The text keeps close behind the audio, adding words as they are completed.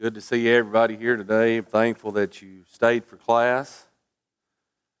Good to see everybody here today. I'm thankful that you stayed for class.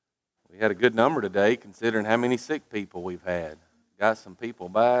 We had a good number today considering how many sick people we've had. Got some people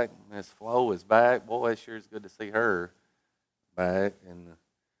back. Miss Flo is back. Boy, it sure is good to see her back, and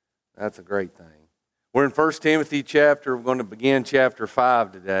that's a great thing. We're in 1 Timothy chapter. We're going to begin chapter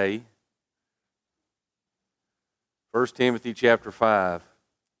 5 today. 1 Timothy chapter 5.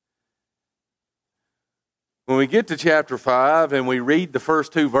 When we get to chapter 5 and we read the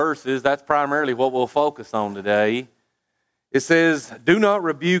first two verses, that's primarily what we'll focus on today. It says, "Do not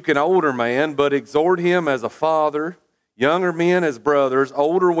rebuke an older man, but exhort him as a father, younger men as brothers,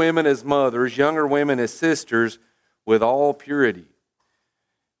 older women as mothers, younger women as sisters, with all purity."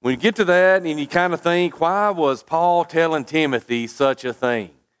 When you get to that and you kind of think, why was Paul telling Timothy such a thing?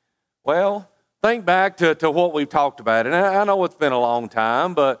 Well, think back to what we've talked about. And I know it's been a long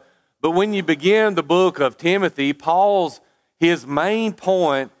time, but when you begin the book of Timothy, his main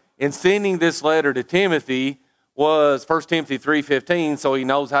point in sending this letter to Timothy was 1 Timothy 3:15, so he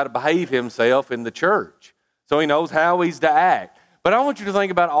knows how to behave himself in the church. So he knows how he's to act. But I want you to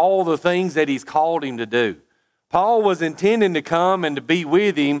think about all the things that he's called him to do. Paul was intending to come and to be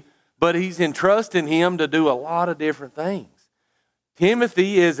with him, but he's entrusting him to do a lot of different things.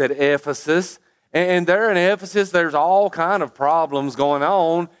 Timothy is at Ephesus, and there in Ephesus, there's all kind of problems going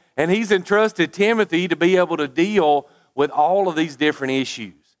on, and he's entrusted Timothy to be able to deal with all of these different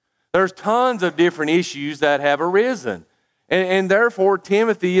issues. There's tons of different issues that have arisen. And therefore,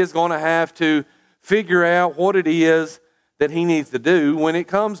 Timothy is going to have to figure out what it is that he needs to do when it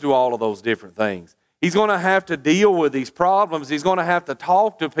comes to all of those different things. He's going to have to deal with these problems. He's going to have to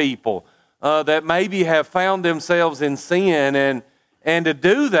talk to people that maybe have found themselves in sin. And to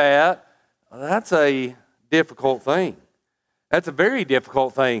do that, that's a difficult thing. That's a very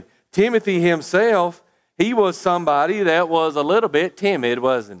difficult thing. Timothy himself, he was somebody that was a little bit timid,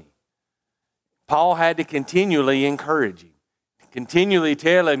 wasn't he? Paul had to continually encourage him, continually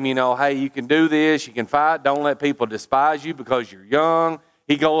tell him, hey, you can do this, you can fight, don't let people despise you because you're young.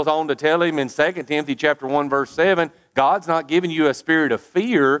 He goes on to tell him in 2 Timothy chapter 1, verse 7, God's not giving you a spirit of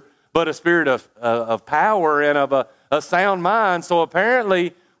fear, but a spirit of power and of a sound mind. So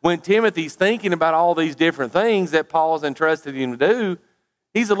apparently, when Timothy's thinking about all these different things that Paul's entrusted him to do,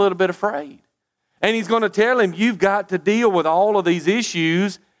 he's a little bit afraid. And he's going to tell him, you've got to deal with all of these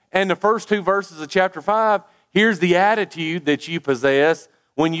issues. And the first two verses of chapter 5, here's the attitude that you possess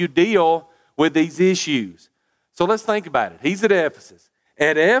when you deal with these issues. So let's think about it. He's at Ephesus.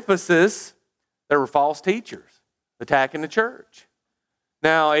 At Ephesus, there were false teachers attacking the church.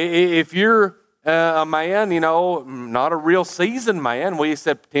 Now, if you're a man, not a real seasoned man, we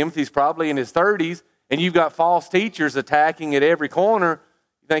said Timothy's probably in his 30s, and you've got false teachers attacking at every corner,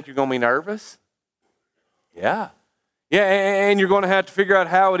 you think you're going to be nervous? Yeah. Yeah, and you're going to have to figure out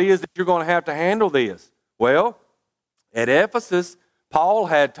how it is that you're going to have to handle this. Well, at Ephesus, Paul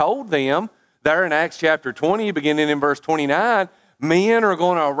had told them there in Acts chapter 20, beginning in verse 29, men are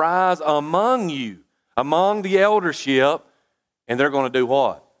going to arise among you, among the eldership, and they're going to do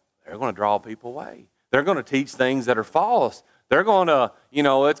what? They're going to draw people away. They're going to teach things that are false. They're going to,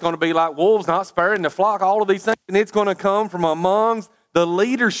 it's going to be like wolves not sparing the flock, all of these things, and it's going to come from amongst the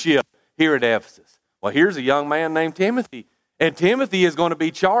leadership here at Ephesus. Well, here's a young man named Timothy, and Timothy is going to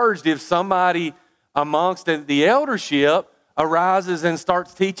be charged if somebody amongst the eldership arises and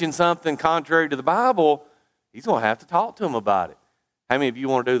starts teaching something contrary to the Bible. He's going to have to talk to him about it. How many of you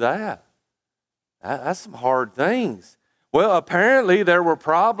want to do that? That's some hard things. Well, apparently there were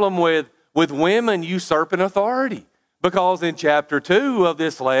problems with women usurping authority, because in chapter 2 of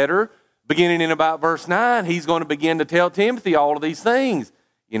this letter, beginning in about verse 9, he's going to begin to tell Timothy all of these things.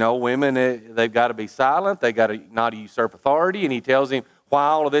 Women, they've got to be silent. They've got to not usurp authority. And he tells him why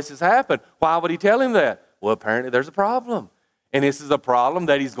all of this has happened. Why would he tell him that? Well, apparently there's a problem. And this is a problem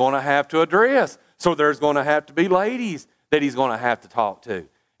that he's going to have to address. So there's going to have to be ladies that he's going to have to talk to.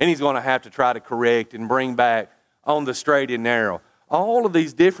 And he's going to have to try to correct and bring back on the straight and narrow. All of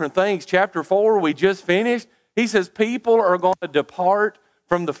these different things. Chapter 4, we just finished. He says people are going to depart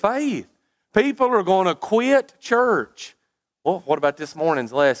from the faith. People are going to quit church. Well, what about this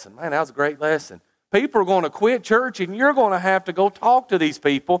morning's lesson? Man, that was a great lesson. People are going to quit church, and you're going to have to go talk to these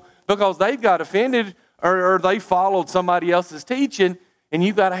people because they've got offended or they followed somebody else's teaching, and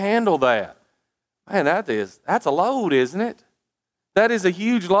you've got to handle that. Man, that's a load, isn't it? That is a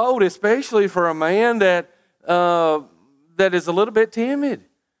huge load, especially for a man that is a little bit timid,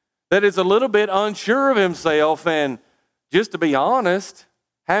 that is a little bit unsure of himself. And just to be honest,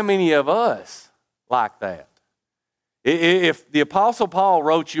 how many of us like that? If the Apostle Paul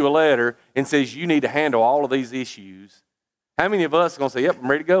wrote you a letter and says you need to handle all of these issues, How many of us are going to say, yep, I'm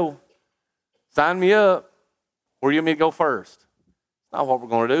ready to go? Sign me up. Where do you want me to go first? It's not what we're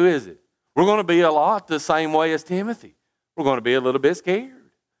going to do, is it? We're going to be a lot the same way as Timothy. We're going to be a little bit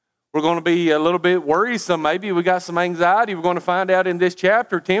scared. We're going to be a little bit worrisome. Maybe we got some anxiety. We're going to find out in this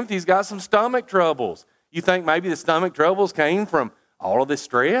chapter, Timothy's got some stomach troubles. You think maybe the stomach troubles came from all of this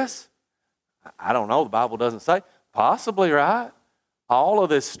stress? I don't know. The Bible doesn't say. Possibly, right? All of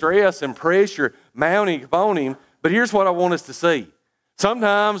this stress and pressure mounting upon him. But here's what I want us to see.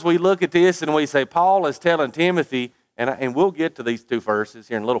 Sometimes we look at this and we say, Paul is telling Timothy, and we'll get to these two verses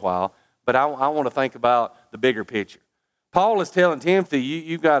here in a little while, but I want to think about the bigger picture. Paul is telling Timothy,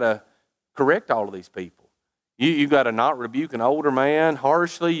 you've got to correct all of these people. You've got to not rebuke an older man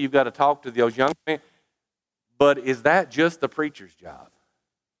harshly. You've got to talk to those young men. But is that just the preacher's job?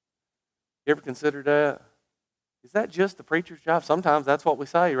 You ever considered that? Is that just the preacher's job? Sometimes that's what we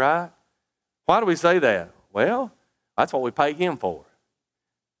say, right? Why do we say that? Well, that's what we pay him for.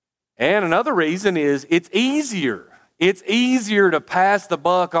 And another reason is it's easier. It's easier to pass the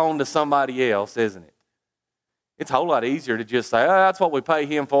buck on to somebody else, isn't it? It's a whole lot easier to just say, that's what we pay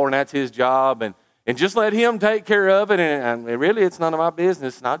him for and that's his job, and just let him take care of it, and really it's none of my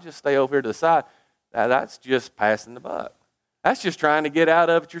business, and I'll just stay over here to the side. That's just passing the buck. That's just trying to get out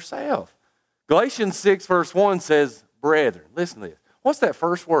of it yourself. Galatians 6 verse 1 says, brethren. Listen to this. What's that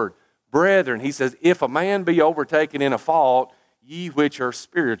first word? Brethren. He says, if a man be overtaken in a fault, ye which are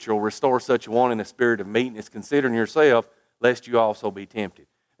spiritual, restore such a one in a spirit of meekness, considering yourself, lest you also be tempted.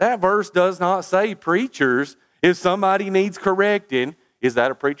 That verse does not say preachers. If somebody needs correcting, is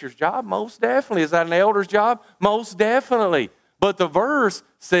that a preacher's job? Most definitely. Is that an elder's job? Most definitely. But the verse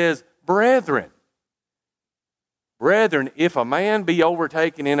says, brethren. Brethren, if a man be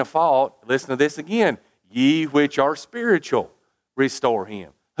overtaken in a fault, listen to this again, ye which are spiritual, restore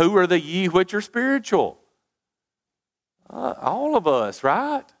him. Who are the ye which are spiritual? All of us,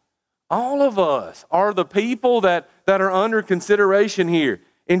 right? All of us are the people that are under consideration here.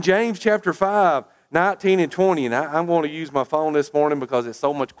 In James chapter 5, 19 and 20, and I'm going to use my phone this morning because it's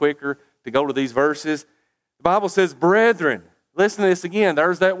so much quicker to go to these verses. The Bible says, brethren, listen to this again,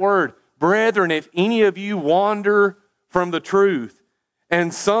 there's that word. Brethren, if any of you wander from the truth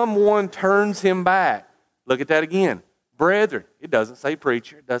and someone turns him back, look at that again. Brethren, it doesn't say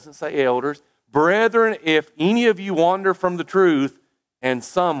preacher, it doesn't say elders. Brethren, if any of you wander from the truth and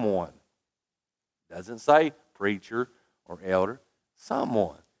someone, doesn't say preacher or elder,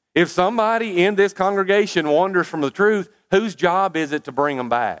 someone. If somebody in this congregation wanders from the truth, whose job is it to bring them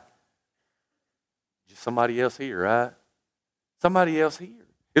back? Just somebody else here, right? Somebody else here.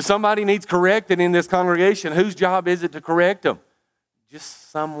 If somebody needs correcting in this congregation, whose job is it to correct them? Just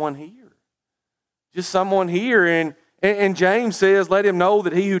someone here. Just someone here. And James says, let him know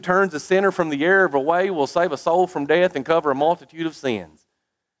that he who turns a sinner from the error of a way will save a soul from death and cover a multitude of sins.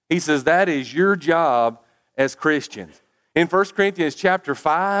 He says that is your job as Christians. In 1 Corinthians chapter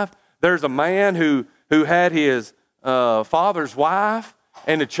 5, there's a man who had his father's wife,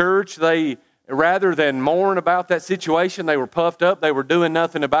 and the church, they, rather than mourn about that situation, they were puffed up, they were doing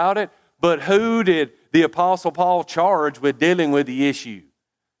nothing about it. But who did the Apostle Paul charge with dealing with the issue?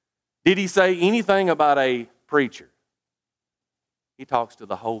 Did he say anything about a preacher? He talks to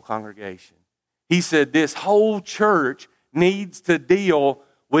the whole congregation. He said this whole church needs to deal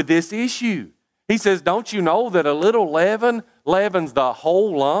with this issue. He says, don't you know that a little leaven leavens the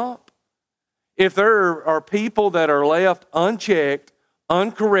whole lump? If there are people that are left unchecked,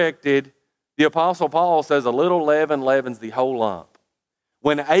 uncorrected, the Apostle Paul says a little leaven leavens the whole lump.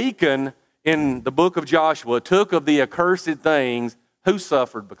 When Achan in the book of Joshua took of the accursed things, who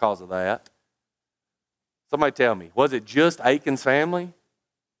suffered because of that? Somebody tell me, was it just Achan's family?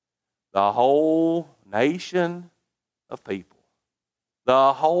 The whole nation of people.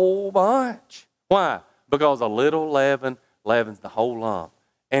 The whole bunch. Why? Because a little leaven leavens the whole lump.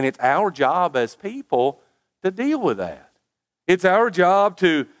 And it's our job as people to deal with that. It's our job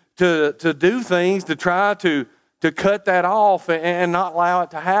to do things to try to cut that off and not allow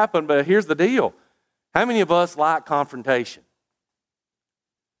it to happen. But here's the deal. How many of us like confrontation?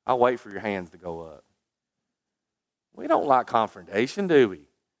 I'll wait for your hands to go up. We don't like confrontation, do we?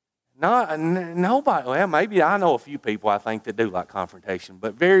 Nobody. Well, maybe I know a few people I think that do like confrontation,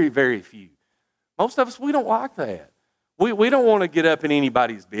 but very, very few. Most of us, we don't like that. We don't want to get up in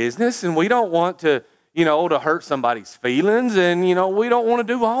anybody's business, and we don't want to hurt somebody's feelings, and, we don't want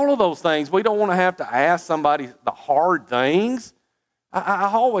to do all of those things. We don't want to have to ask somebody the hard things. I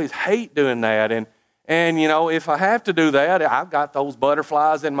always hate doing that, and if I have to do that, I've got those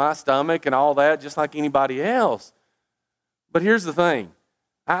butterflies in my stomach and all that, just like anybody else. But here's the thing.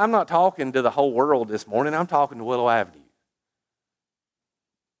 I'm not talking to the whole world this morning. I'm talking to Willow Avenue.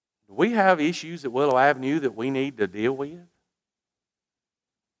 Do we have issues at Willow Avenue that we need to deal with?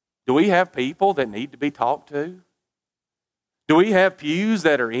 Do we have people that need to be talked to? Do we have pews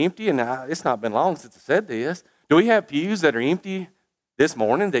that are empty? And it's not been long since I said this. Do we have pews that are empty this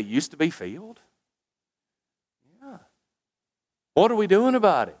morning that used to be filled? Yeah. What are we doing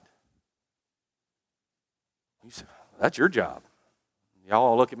about it? You say, that's your job.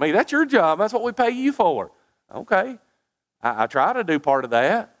 Y'all look at me. That's your job. That's what we pay you for. Okay. I try to do part of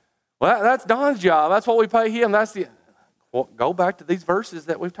that. Well, that's Don's job. That's what we pay him. Well, go back to these verses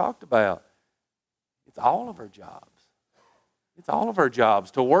that we've talked about. It's all of our jobs. It's all of our jobs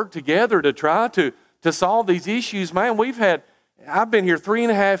to work together to try to solve these issues. Man, I've been here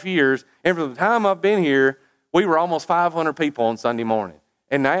 3.5 years, and from the time I've been here, we were almost 500 people on Sunday morning.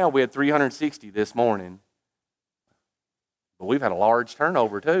 And now we had 360 this morning. But we've had a large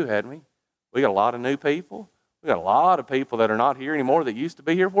turnover too, hadn't we? We got a lot of new people. We got a lot of people that are not here anymore that used to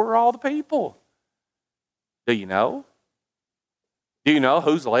be here. Where are all the people? Do you know? Do you know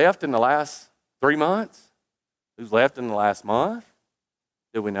who's left in the last 3 months? Who's left in the last month?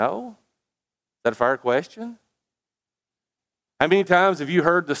 Do we know? Is that a fair question? How many times have you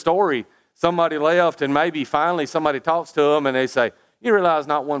heard the story? Somebody left and maybe finally somebody talks to them and they say, you realize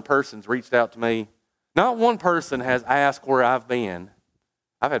not one person's reached out to me? Not one person has asked where I've been.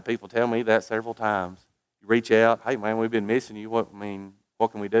 I've had people tell me that several times. You reach out, hey man, we've been missing you. What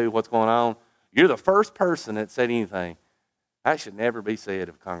can we do? What's going on? You're the first person that said anything. That should never be said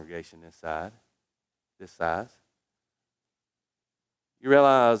of a congregation this size. You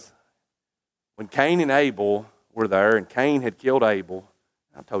realize when Cain and Abel were there, and Cain had killed Abel,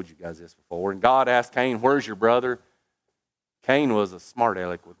 I've told you guys this before, and God asked Cain, where's your brother? Cain was a smart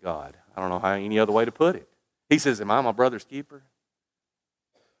aleck with God. I don't know how any other way to put it. He says, am I my brother's keeper?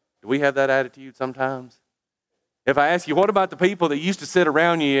 Do we have that attitude sometimes? If I ask you, what about the people that used to sit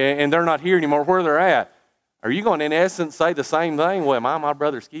around you and they're not here anymore, where they're at? Are you going to, in essence, say the same thing? Well, am I my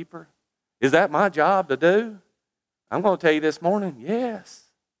brother's keeper? Is that my job to do? I'm going to tell you this morning, yes.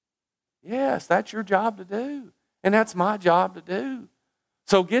 Yes, that's your job to do. And that's my job to do.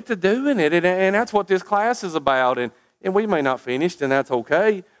 So get to doing it. And that's what this class is about. And we may not finish, and that's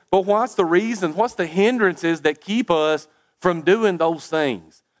okay. But what's the reason? What's the hindrances that keep us from doing those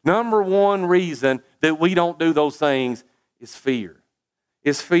things? Number one reason that we don't do those things is fear.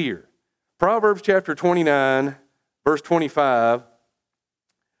 Is fear. Proverbs chapter 29, verse 25,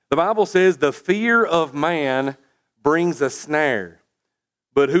 the Bible says, the fear of man brings a snare,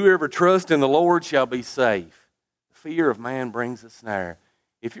 but whoever trusts in the Lord shall be safe. The fear of man brings a snare.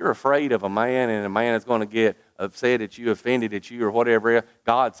 If you're afraid of a man and a man is going to get upset at you, offended at you, or whatever,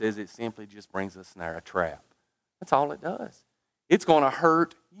 God says it simply just brings a snare, a trap. That's all it does. It's going to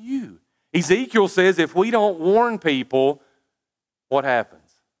hurt you. Ezekiel says if we don't warn people, what happens?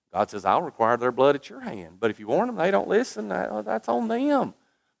 God says, I'll require their blood at your hand. But if you warn them, they don't listen, that's on them.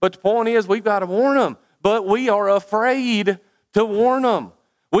 But the point is, we've got to warn them. But we are afraid to warn them.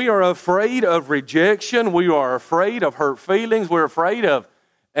 We are afraid of rejection. We are afraid of hurt feelings. We're afraid of,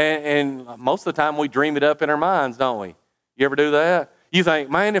 and most of the time we dream it up in our minds, don't we? You ever do that? You think,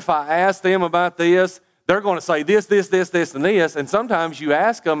 man, if I ask them about this, they're going to say this, and this. And sometimes you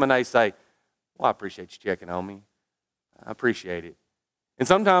ask them and they say, well, I appreciate you checking on me. I appreciate it. And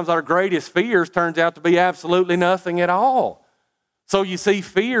sometimes our greatest fears turns out to be absolutely nothing at all. So you see,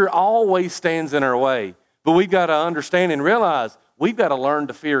 fear always stands in our way. But we've got to understand and realize we've got to learn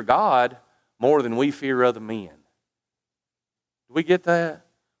to fear God more than we fear other men. Do we get that?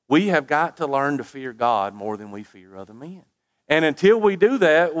 We have got to learn to fear God more than we fear other men. And until we do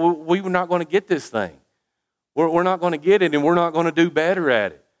that, we're not going to get this thing. We're not going to get it, and we're not going to do better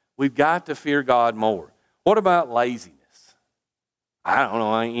at it. We've got to fear God more. What about laziness? I don't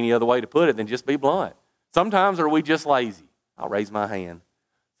know any other way to put it than just be blunt. Sometimes are we just lazy? I'll raise my hand.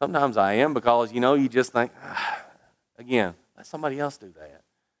 Sometimes I am because, you just think, again, let somebody else do that.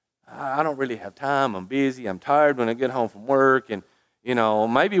 I don't really have time. I'm busy. I'm tired when I get home from work. And,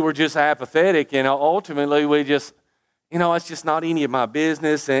 maybe we're just apathetic. And ultimately we just, it's just not any of my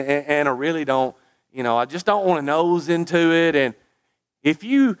business. And I really don't, I just don't want to nose into it. And if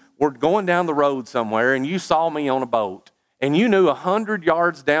you were going down the road somewhere and you saw me on a boat and you knew 100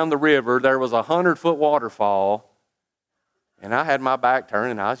 yards down the river there was a 100-foot waterfall, and I had my back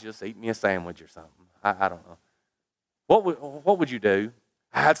turned and I was just eating me a sandwich or something. I don't know. What would you do?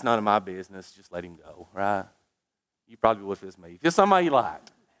 That's none of my business. Just let him go, right? You probably would if it's me. If it's somebody you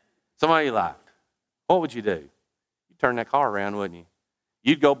liked, what would you do? You'd turn that car around, wouldn't you?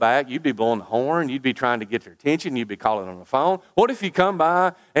 You'd go back. You'd be blowing the horn. You'd be trying to get their attention. You'd be calling on the phone. What if you come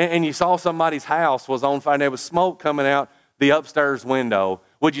by and you saw somebody's house was on fire and there was smoke coming out the upstairs window?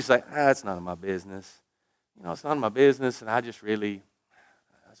 Would you say, it's none of my business? It's none of my business, and I just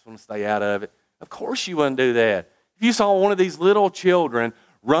want to stay out of it. Of course you wouldn't do that. If you saw one of these little children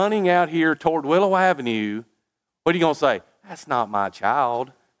running out here toward Willow Avenue, what are you going to say? That's not my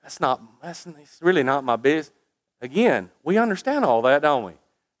child. It's really not my business. Again, we understand all that, don't we?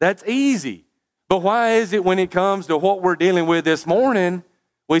 That's easy. But why is it when it comes to what we're dealing with this morning,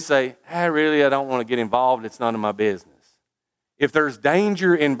 we say, I don't want to get involved. It's none of my business. If there's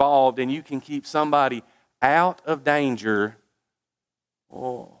danger involved and you can keep somebody out of danger,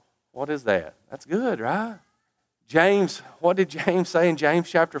 well, what is that? That's good, right? James, what did James say in James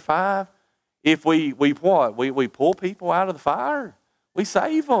chapter 5? If we pull people out of the fire, we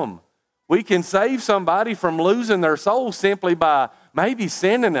save them. We can save somebody from losing their soul simply by maybe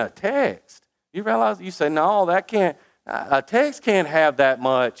sending a text. You realize, you say, no, a text can't have that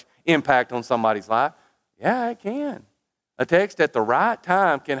much impact on somebody's life. Yeah, it can. A text at the right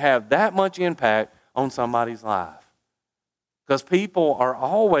time can have that much impact on somebody's life. Because people are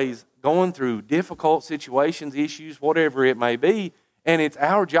always going through difficult situations, issues, whatever it may be, and it's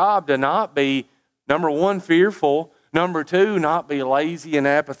our job to not be, number one, fearful, number two, not be lazy and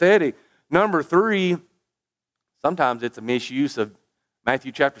apathetic, number three, sometimes it's a misuse of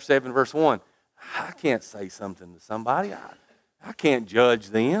Matthew chapter 7, verse 1. I can't say something to somebody. I can't judge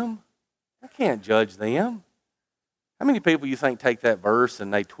them. I can't judge them. How many people you think take that verse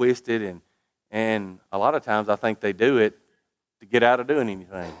and they twist it, and a lot of times I think they do it to get out of doing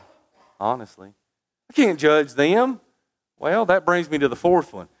anything, honestly. I can't judge them. Well, that brings me to the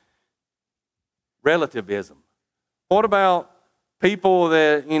fourth one. Relativism. What about people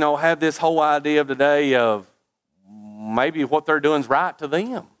that, have this whole idea of today of maybe what they're doing is right to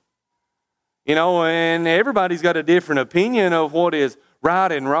them? And everybody's got a different opinion of what is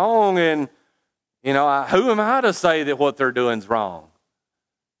right and wrong, and, who am I to say that what they're doing is wrong?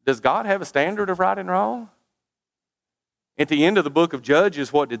 Does God have a standard of right and wrong? At the end of the book of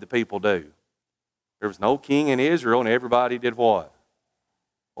Judges, what did the people do? There was no king in Israel, and everybody did what?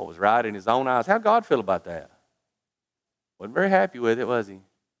 What was right in his own eyes. How'd God feel about that? Wasn't very happy with it, was he?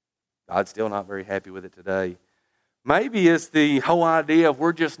 God's still not very happy with it today. Maybe it's the whole idea of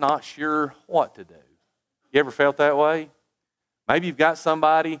we're just not sure what to do. You ever felt that way? Maybe you've got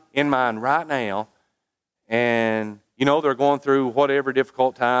somebody in mind right now, and they're going through whatever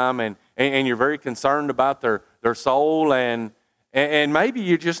difficult time, and you're very concerned about their soul, and maybe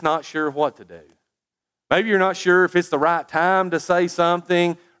you're just not sure what to do. Maybe you're not sure if it's the right time to say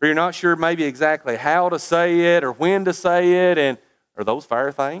something, or you're not sure maybe exactly how to say it or when to say it. And are those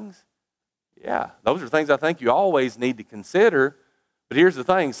fair things? Yeah, those are things I think you always need to consider. But here's the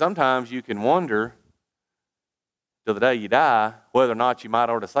thing, sometimes you can wonder till the day you die whether or not you might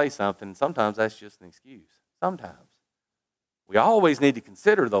ought to say something. Sometimes that's just an excuse. Sometimes. We always need to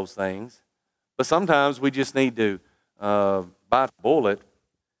consider those things, but sometimes we just need to bite the bullet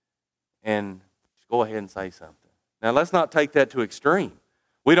and just go ahead and say something. Now, let's not take that to extreme.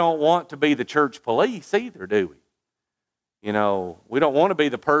 We don't want to be the church police either, do we? We don't want to be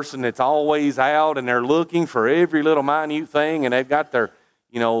the person that's always out and they're looking for every little minute thing, and they've got their,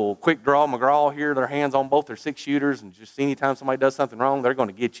 quick draw McGraw here, their hands on both their 6-shooters, and just anytime somebody does something wrong, they're going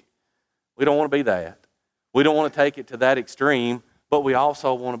to get you. We don't want to be that. We don't want to take it to that extreme, but we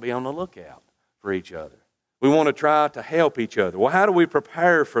also want to be on the lookout for each other. We want to try to help each other. Well, how do we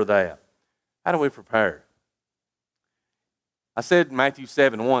prepare for that? How do we prepare? I said Matthew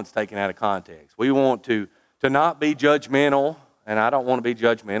 7 once taken out of context. We want to not be judgmental, and I don't want to be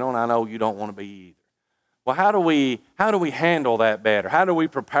judgmental, and I know you don't want to be either. Well, how do we handle that better? How do we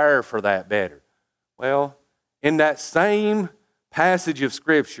prepare for that better? Well, in that same passage of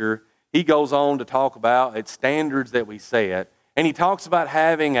Scripture, he goes on to talk about its standards that we set, and he talks about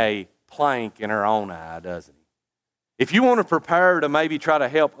having a plank in our own eye, doesn't he? If you want to prepare to maybe try to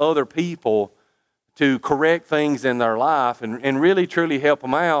help other people to correct things in their life and really truly help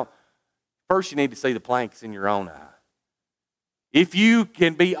them out, first you need to see the planks in your own eye. If you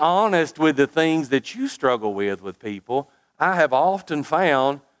can be honest with the things that you struggle with people, I have often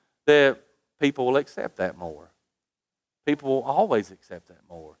found that people will accept that more. People will always accept that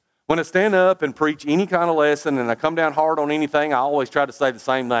more. When I stand up and preach any kind of lesson and I come down hard on anything, I always try to say the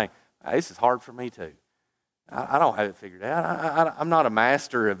same thing. Hey, this is hard for me too. I don't have it figured out. I'm not a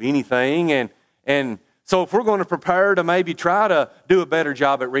master of anything. And so if we're going to prepare to maybe try to do a better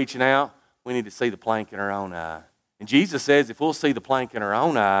job at reaching out, we need to see the plank in our own eye. And Jesus says if we'll see the plank in our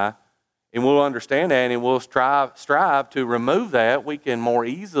own eye and we'll understand that and we'll strive to remove that, we can more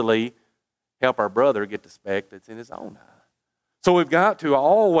easily help our brother get the speck that's in his own eye. So we've got to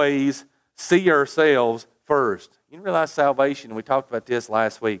always see ourselves first. You realize salvation, and we talked about this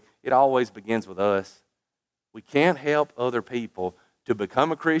last week, it always begins with us. We can't help other people to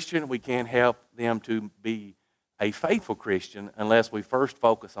become a Christian. We can't help them to be a faithful Christian unless we first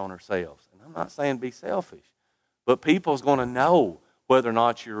focus on ourselves. And I'm not saying be selfish, but people's going to know whether or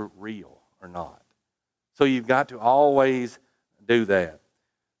not you're real or not. So you've got to always do that.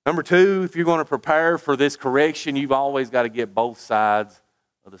 Number two, if you're going to prepare for this correction, you've always got to get both sides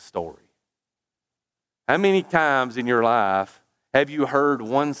of the story. How many times in your life have you heard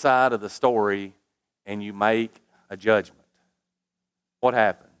one side of the story and you make a judgment? What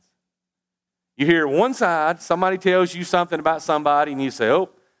happens? You hear one side, somebody tells you something about somebody, and you say, oh,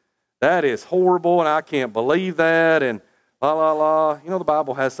 that is horrible, and I can't believe that, and la, la, la. You know, the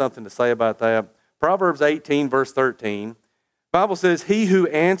Bible has something to say about that. Proverbs 18, verse 13. The Bible says, he who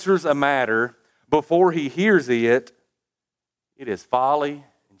answers a matter before he hears it, it is folly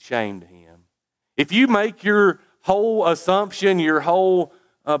and shame to him. If you make your whole assumption, your whole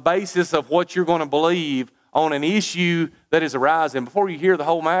basis of what you're going to believe on an issue that is arising before you hear the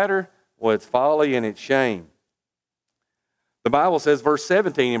whole matter, well, it's folly and it's shame. The Bible says, verse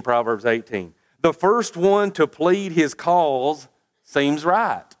 17 in Proverbs 18, the first one to plead his cause seems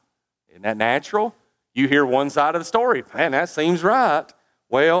right. Isn't that natural? You hear one side of the story. Man, that seems right.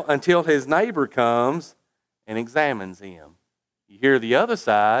 Well, until his neighbor comes and examines him. You hear the other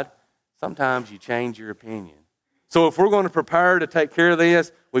side, sometimes you change your opinion. So if we're going to prepare to take care of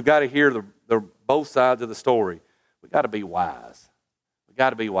this, we've got to hear the both sides of the story. We've got to be wise. We've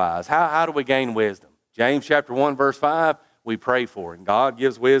got to be wise. How do we gain wisdom? James chapter 1, verse 5, we pray for it. And God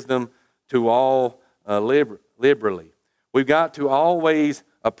gives wisdom to all liberally. We've got to always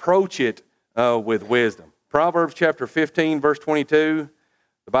approach it with wisdom. Proverbs chapter 15, verse 22,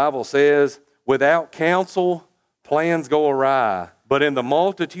 the Bible says, without counsel, plans go awry, but in the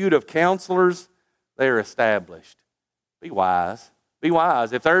multitude of counselors, they are established. Be wise. Be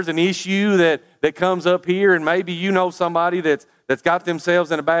wise. If there's an issue that comes up here and maybe you know somebody that's got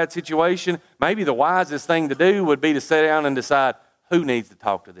themselves in a bad situation, maybe the wisest thing to do would be to sit down and decide who needs to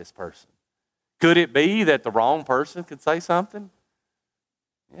talk to this person. Could it be that the wrong person could say something?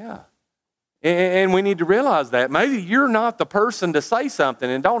 Yeah. And we need to realize that. Maybe you're not the person to say something,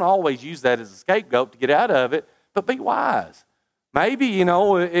 and don't always use that as a scapegoat to get out of it, but be wise. Maybe,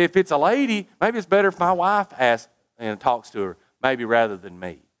 if it's a lady, maybe it's better if my wife asks and talks to her, maybe rather than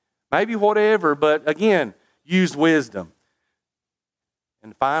me. Maybe whatever, but again, use wisdom.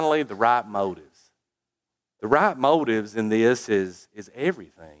 And finally, the right motives. The right motives in this is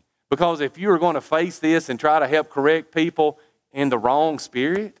everything. Because if you're going to face this and try to help correct people in the wrong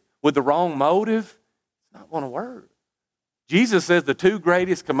spirit, with the wrong motive, it's not going to work. Jesus says the two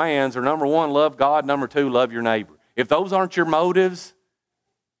greatest commands are, number one, love God, number two, love your neighbor. If those aren't your motives,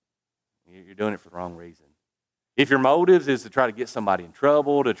 you're doing it for the wrong reason. If your motives is to try to get somebody in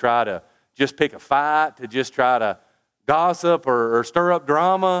trouble, to try to just pick a fight, to just try to gossip or stir up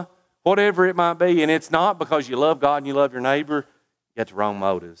drama, whatever it might be, and it's not because you love God and you love your neighbor, you got the wrong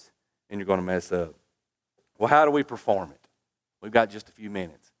motives, and you're going to mess up. Well, how do we perform it? We've got just a few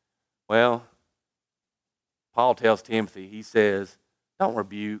minutes. Well, Paul tells Timothy, he says, don't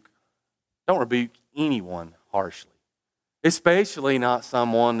rebuke anyone harshly, especially not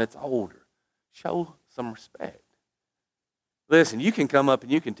someone that's older. Show some respect. Listen, you can come up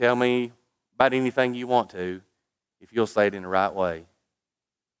and you can tell me about anything you want to if you'll say it in the right way.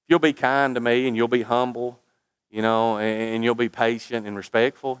 If you'll be kind to me and you'll be humble, and you'll be patient and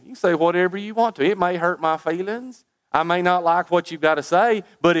respectful, you can say whatever you want to. It may hurt my feelings. I may not like what you've got to say,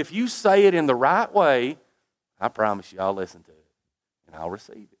 but if you say it in the right way, I promise you I'll listen to it and I'll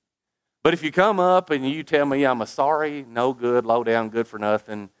receive it. But if you come up and you tell me I'm a sorry, no good, low down, good for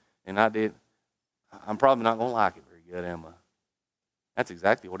nothing, and I'm probably not going to like it very good, am I? That's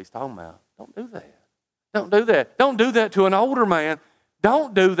exactly what he's talking about. Don't do that. Don't do that. Don't do that to an older man.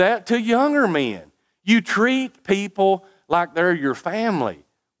 Don't do that to younger men. You treat people like they're your family.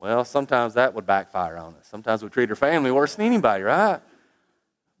 Well, sometimes that would backfire on us. Sometimes we treat our family worse than anybody, right?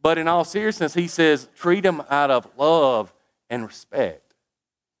 But in all seriousness, he says, treat them out of love and respect.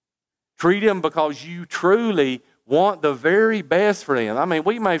 Treat them because you truly want the very best for them. I mean,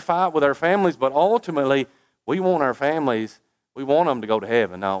 we may fight with our families, but ultimately, we want our families, we want them to go to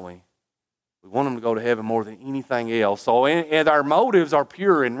heaven, don't we? We want them to go to heaven more than anything else. So, and our motives are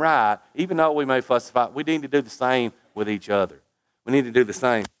pure and right, even though we may fuss and fight, we need to do the same with each other. We need to do the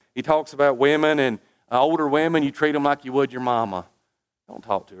same. He talks about women and older women, you treat them like you would your mama. Don't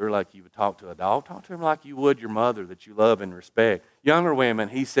talk to her like you would talk to a dog. Talk to her like you would your mother that you love and respect. Younger women,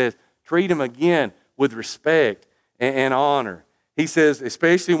 he says, treat them again with respect and honor. He says,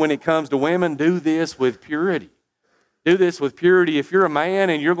 especially when it comes to women, do this with purity. Do this with purity. If you're a man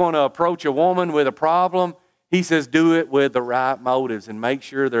and you're going to approach a woman with a problem, he says do it with the right motives and make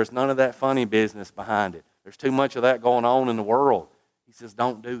sure there's none of that funny business behind it. There's too much of that going on in the world. He says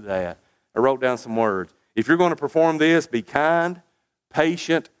don't do that. I wrote down some words. If you're going to perform this, be kind,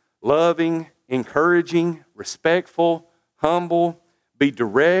 patient, loving, encouraging, respectful, humble, be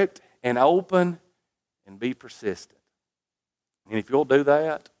direct and open, and be persistent. And if you'll do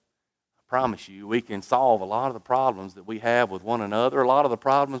that, I promise you, we can solve a lot of the problems that we have with one another, a lot of the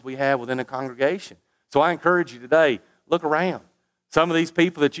problems we have within a congregation. So I encourage you today, look around. Some of these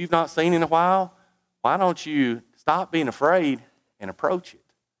people that you've not seen in a while, why don't you stop being afraid and approach it?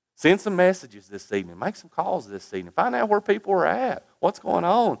 Send some messages this evening. Make some calls this evening. Find out where people are at, what's going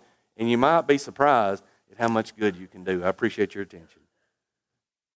on. And you might be surprised at how much good you can do. I appreciate your attention.